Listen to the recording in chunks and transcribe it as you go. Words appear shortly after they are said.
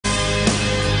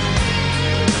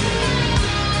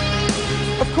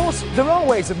There are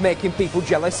ways of making people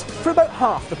jealous for about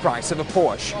half the price of a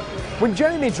Porsche. When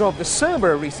Jeremy drove the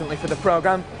Cerbera recently for the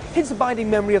programme, his abiding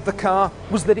memory of the car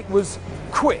was that it was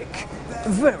quick,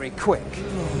 very quick.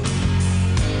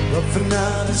 But for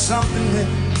now there's something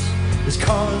else is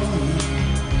calling me.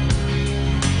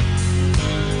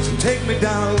 So take me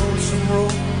down a lonesome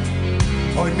road,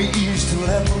 point me east to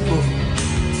Level.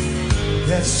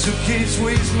 That suitcase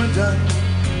weighs me down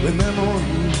with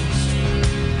memories.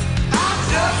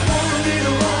 I just wanna be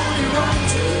the one you run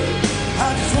to.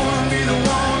 I just wanna be the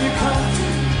one you come to.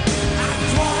 I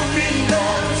just wanna be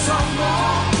there with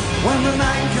someone when the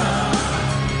night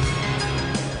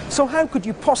comes. So how could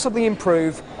you possibly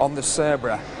improve on the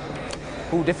Cerbera?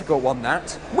 Ooh, difficult one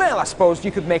that. Well, I suppose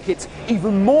you could make it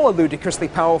even more ludicrously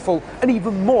powerful and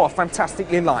even more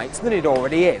fantastically light than it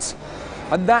already is.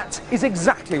 And that is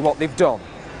exactly what they've done.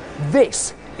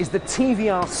 This is the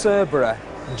TVR Cerbera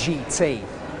GT.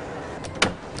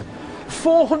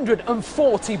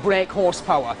 440 brake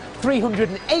horsepower,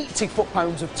 380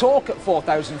 foot-pounds of torque at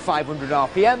 4,500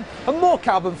 RPM, and more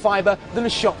carbon fibre than a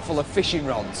shop full of fishing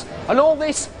rods. And all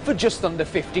this for just under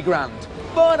 50 grand.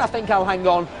 But I think I'll hang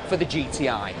on for the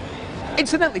GTI.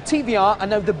 Incidentally, TVR are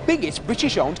now the biggest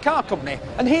British-owned car company,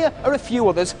 and here are a few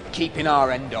others keeping our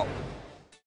end up.